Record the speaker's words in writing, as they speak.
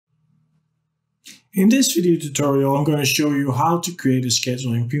In this video tutorial, I'm going to show you how to create a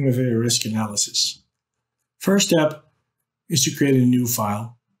schedule in Primavera Risk Analysis. First step is to create a new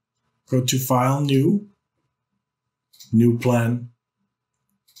file. Go to File, New, New Plan,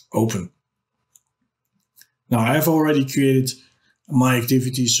 Open. Now I have already created my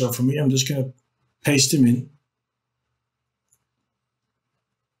activities, so for me I'm just going to paste them in.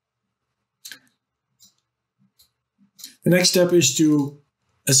 The next step is to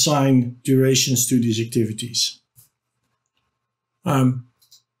assign durations to these activities.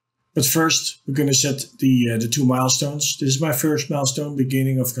 But first, we're going to set the two milestones. This is my first milestone,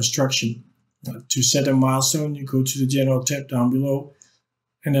 beginning of construction. To set a milestone, you go to the General tab down below,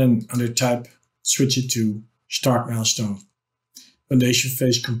 and then under Type, switch it to Start Milestone. Foundation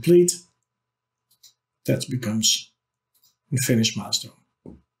phase complete. That becomes a finished milestone.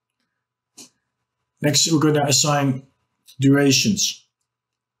 Next, we're going to assign durations.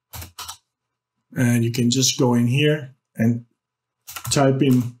 And you can just go in here and type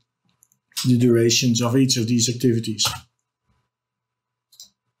in the durations of each of these activities.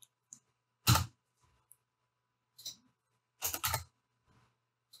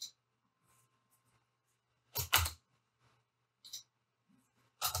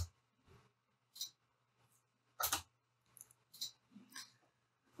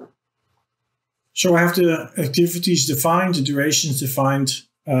 So I have the activities defined, the durations defined.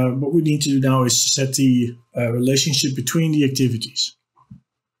 What we need to do now is set the relationship between the activities.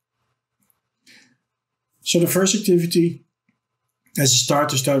 So the first activity has a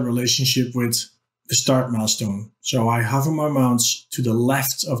start-to-start relationship with the start milestone. So I hover my mouse to the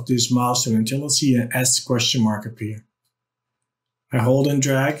left of this milestone until I see an S question mark appear. I hold and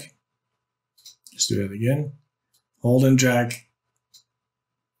drag. Let's do that again. Hold and drag.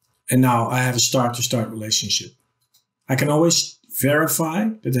 And now I have a start-to-start relationship. I can always verify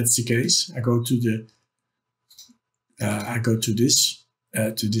that that's the case. I go to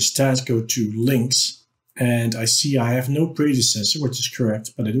this task, go to links, and I see I have no predecessor, which is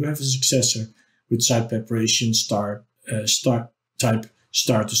correct, but I do have a successor with site preparation type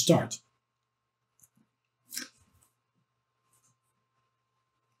start to start.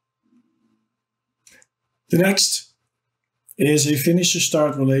 The next is a finish to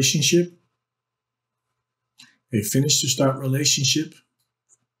start relationship. A finish to start relationship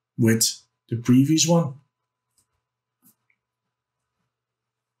with the previous one.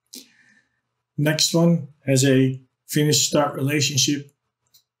 Next one has a finish to start relationship.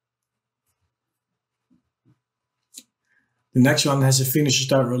 The next one has a finish to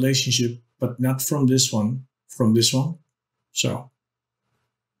start relationship, but not from this one, from this one. So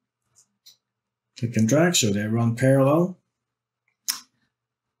click and drag so they run parallel.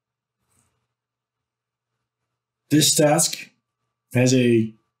 This task has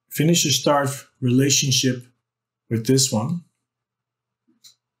a finish to start relationship with this one,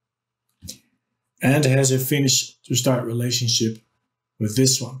 and has a finish to start relationship with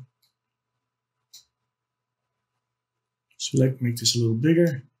this one. So let's make this a little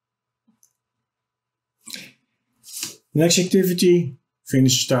bigger. Next activity,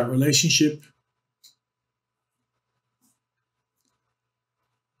 finish to start relationship.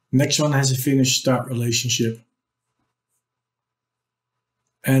 Next one has a finish to start relationship.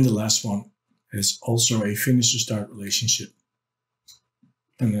 And the last one is also a finish to start relationship.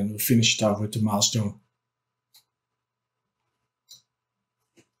 And then we'll finish it off with the milestone.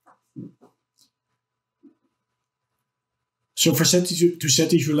 So to set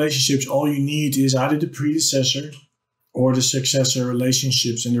these relationships, all you need is either the predecessor or the successor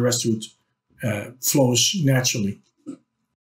relationships, and the rest would flows naturally.